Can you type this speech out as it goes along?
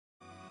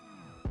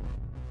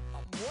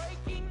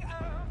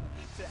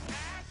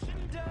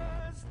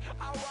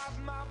I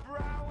wipe my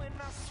brow and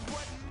I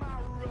sweat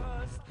my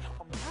rust.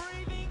 I'm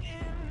breathing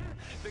in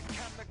the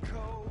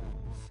chemicals.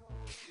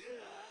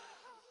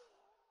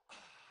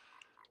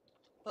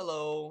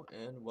 Hello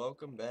and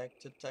welcome back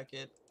to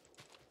Tekkit.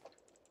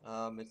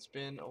 It's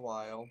been a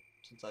while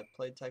since I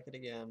played Tekkit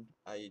again.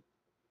 I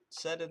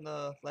said in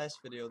the last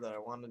video that I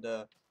wanted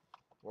to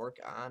work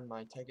on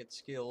my Tekkit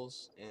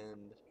skills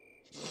and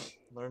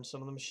learn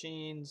some of the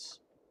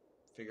machines,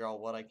 figure out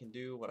what I can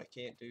do, what I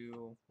can't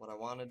do, what I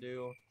want to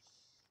do.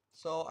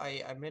 So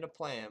I made a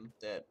plan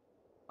that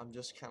I'm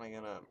just kind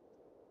of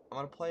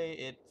gonna play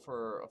it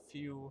for a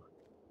few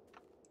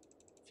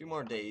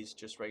more days,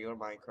 just regular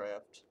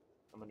Minecraft.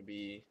 I'm gonna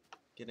be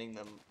getting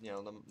them,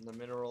 the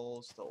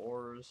minerals, the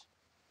ores,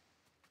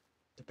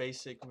 the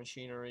basic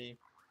machinery,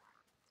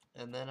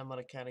 and then I'm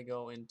gonna kind of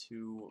go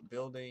into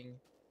building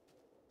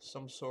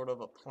some sort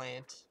of a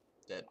plant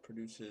that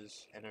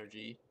produces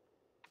energy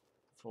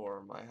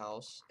for my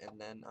house, and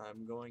then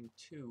I'm going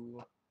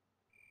to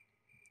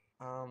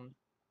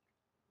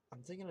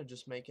I'm thinking of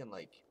just making,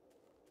 like,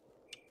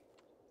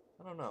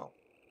 I don't know,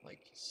 like,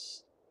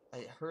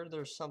 I heard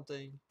there's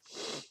something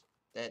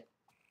that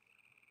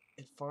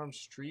it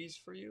farms trees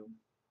for you.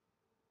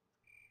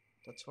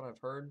 That's what I've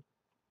heard.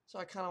 So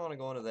I kind of want to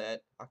go into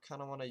that. I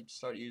kind of want to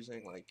start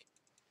using, like,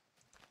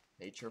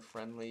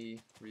 nature-friendly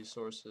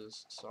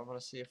resources. So I'm going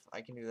to see if I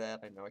can do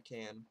that. I know I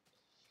can.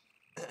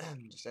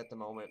 Just at the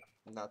moment,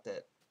 I'm not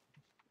that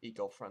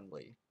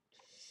eco-friendly.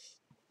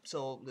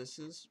 So this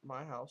is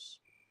my house.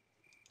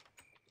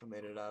 I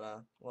made it out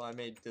of, well, I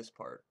made this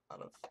part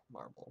out of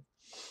marble.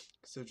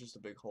 Because it was just a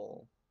big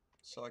hole.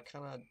 So I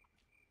kind of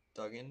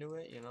dug into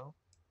it, you know.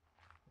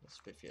 Let's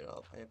spiffy it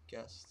up. I have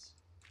guests.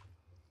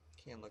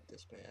 Can't look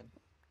this bad.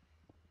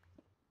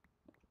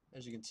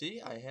 As you can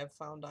see, I have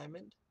found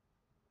diamond.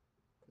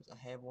 Because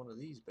I have one of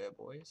these bad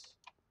boys.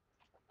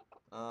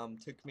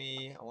 Took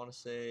me, I want to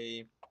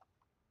say,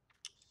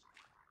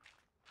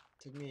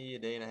 took me a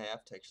day and a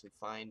half to actually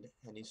find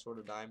any sort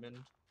of diamond,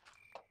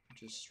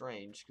 which is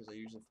strange because I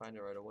usually find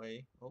it right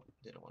away. Oh,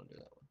 didn't want to do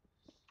that one.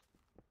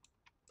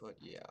 But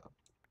yeah,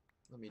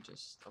 let me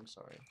just, I'm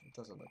sorry, it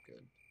doesn't look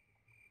good.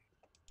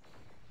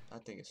 I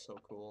think it's so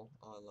cool.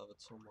 Oh, I love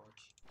it so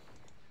much.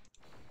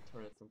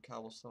 Turn it from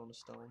cobblestone to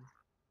stone.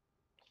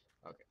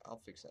 Okay,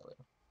 I'll fix that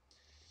later.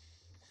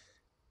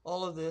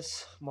 All of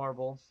this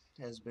marble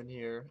has been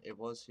here, it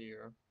was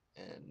here,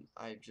 and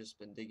I've just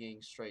been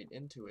digging straight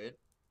into it,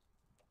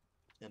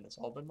 and it's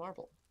all been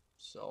marble.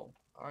 So,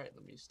 alright,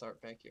 let me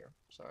start back here.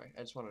 Sorry,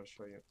 I just wanted to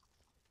show you.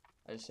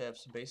 I just have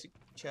some basic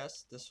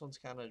chests. This one's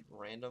kind of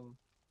random.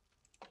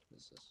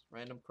 This is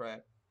random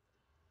crap.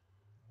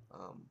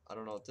 I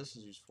don't know what this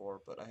is used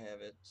for, but I have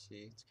it.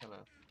 See, it's kind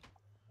of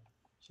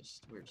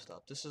just weird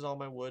stuff. This is all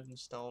my wood and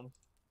stone.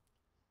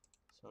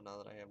 So now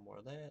that I have more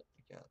of that,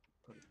 I got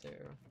put it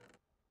there.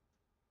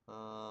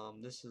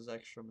 This is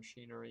extra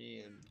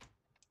machinery and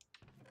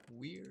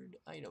weird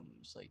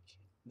items like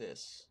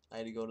this. I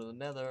had to go to the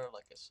nether,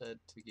 like I said,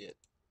 to get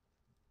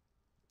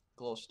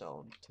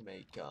glowstone to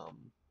make, I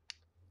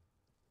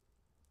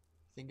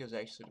think it was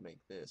actually to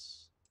make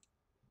this.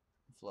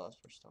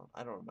 Philosopher's stone.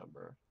 I don't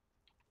remember.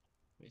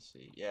 Let me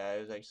see. Yeah,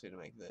 it was actually to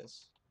make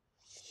this.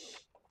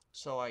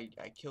 So I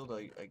killed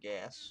a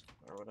ghast,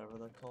 or whatever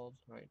they're called,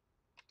 right?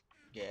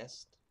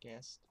 Ghast?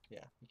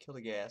 Yeah, he killed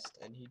a ghast,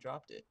 and he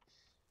dropped it.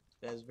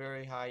 It has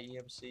very high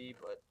EMC,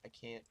 but I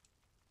can't,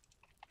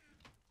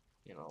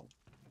 you know,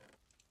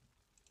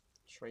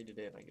 trade it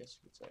in, I guess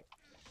you could say.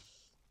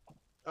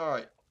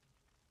 Alright,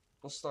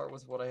 we'll start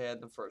with what I had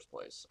in the first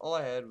place. All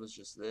I had was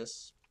just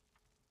this.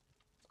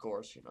 Of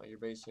course, you know, your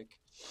basic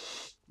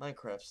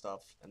Minecraft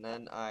stuff. And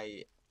then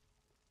I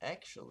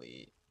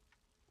actually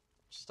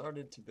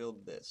started to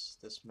build this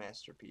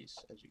masterpiece,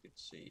 as you can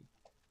see.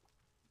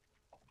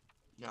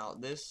 Now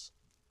this,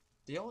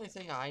 the only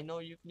thing I know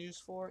you can use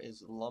for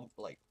is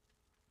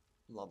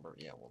lumber,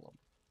 yeah, well,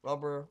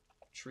 rubber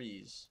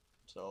trees.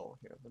 So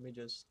here, let me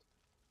just,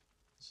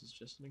 this is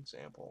just an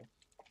example.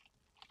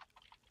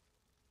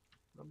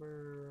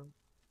 Number,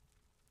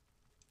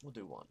 we'll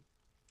do one.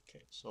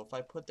 Okay, so if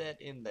I put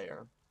that in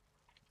there,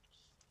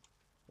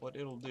 what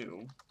it'll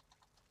do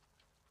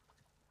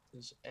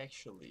is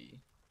actually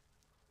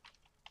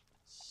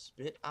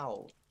spit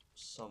out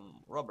some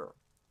rubber.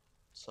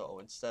 So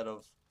instead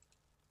of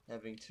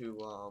having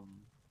to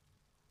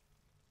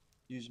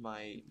use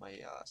my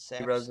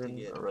saps resin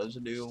to get or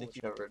residue,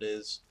 whichever it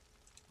is,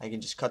 I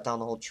can just cut down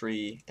the whole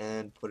tree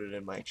and put it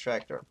in my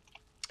extractor.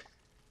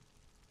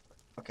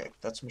 Okay,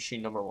 that's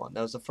machine number one.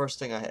 That was the first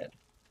thing I had.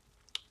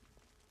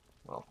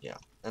 Well, yeah.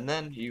 And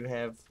then you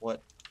have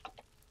what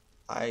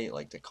I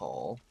like to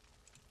call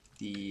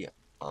the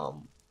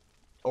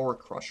ore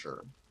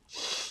crusher.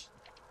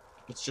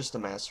 It's just a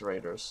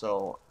macerator,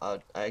 so I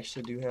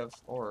actually do have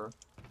ore.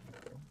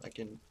 I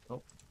can,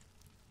 oh.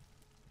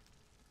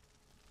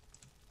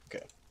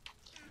 Okay.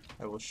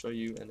 I will show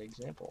you an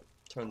example.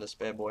 Turn this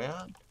bad boy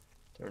on.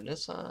 Turn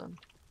this on.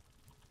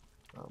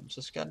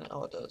 Just got,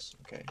 oh, it does.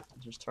 Okay,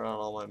 just turn on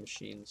all my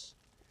machines,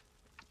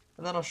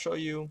 and then I'll show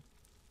you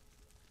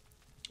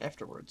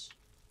afterwards.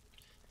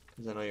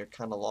 because I know you're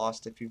kind of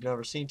lost. If you've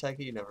never seen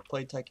Tekkit, you never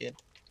played Tekkit,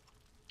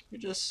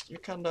 you're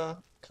kind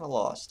of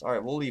lost. All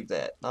right, we'll leave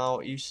that. Now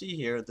you see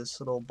here, this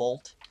little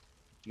bolt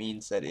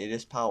means that it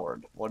is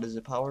powered. What is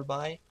it powered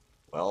by?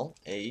 Well,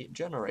 a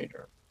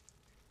generator.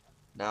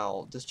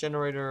 Now this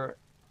generator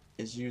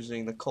is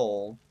using the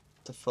coal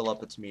to fill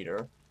up its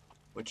meter,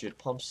 which it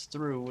pumps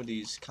through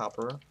these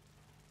copper.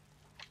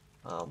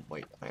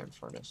 Wait, iron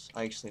furnace.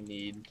 I actually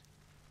need.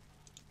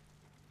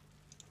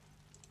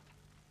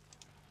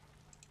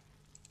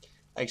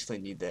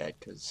 That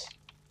because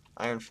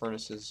iron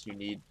furnaces, you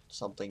need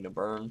something to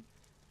burn.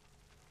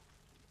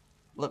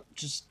 Let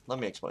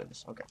me explain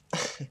this. Okay.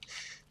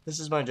 This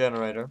is my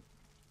generator.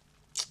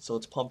 So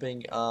it's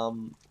pumping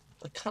kind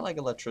of like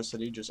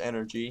electricity, just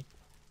energy,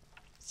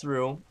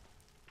 through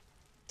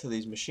to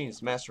these machines,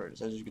 the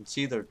macerators. As you can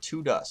see, they're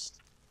 2 dust.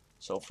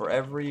 So for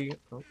every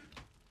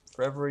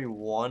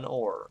one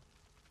ore,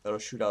 that'll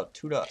shoot out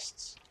 2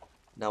 dusts.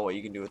 Now what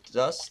you can do with the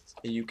dust,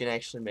 you can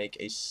actually make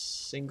a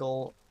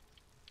single.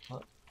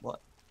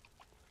 What?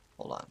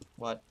 Hold on.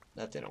 What?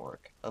 That didn't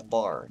work. A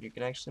bar. You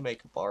can actually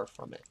make a bar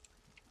from it.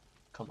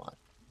 Come on.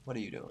 What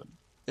are you doing?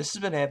 This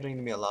has been happening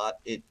to me a lot.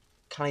 It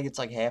kind of gets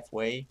like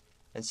halfway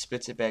and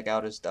spits it back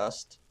out as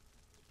dust.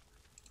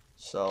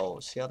 So,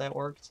 see how that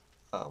worked?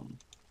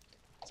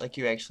 It's like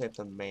you actually have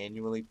to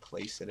manually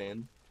place it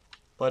in.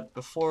 But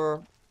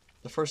before,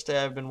 the first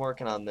day I've been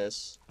working on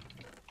this.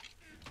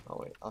 Oh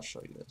wait, I'll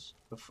show you this.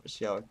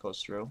 See how it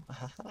goes through?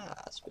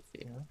 Haha,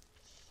 spiffy, huh?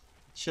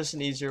 It's just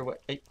an easier way.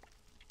 Hey.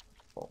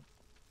 Oh,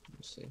 let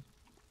me see.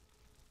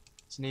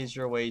 It's an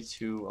easier way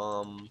to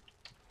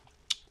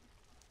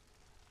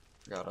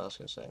forgot what I was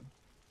gonna say.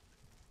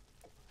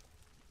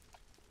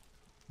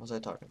 What was I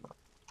talking about?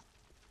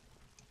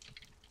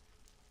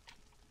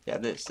 Yeah,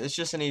 it's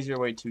just an easier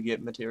way to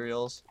get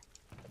materials,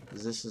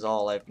 because this is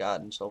all I've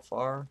gotten so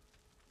far.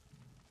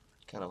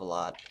 Kind of a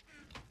lot.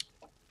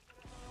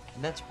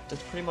 And that's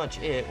pretty much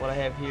it. What I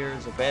have here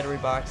is a battery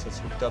box that's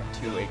hooked up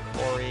to a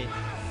quarry.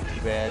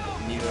 Too bad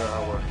neither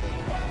are working.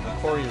 The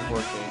quarry is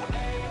working.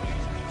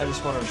 I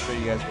just wanted to show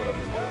you guys what I've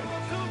been doing.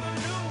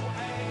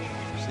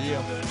 See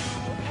ya.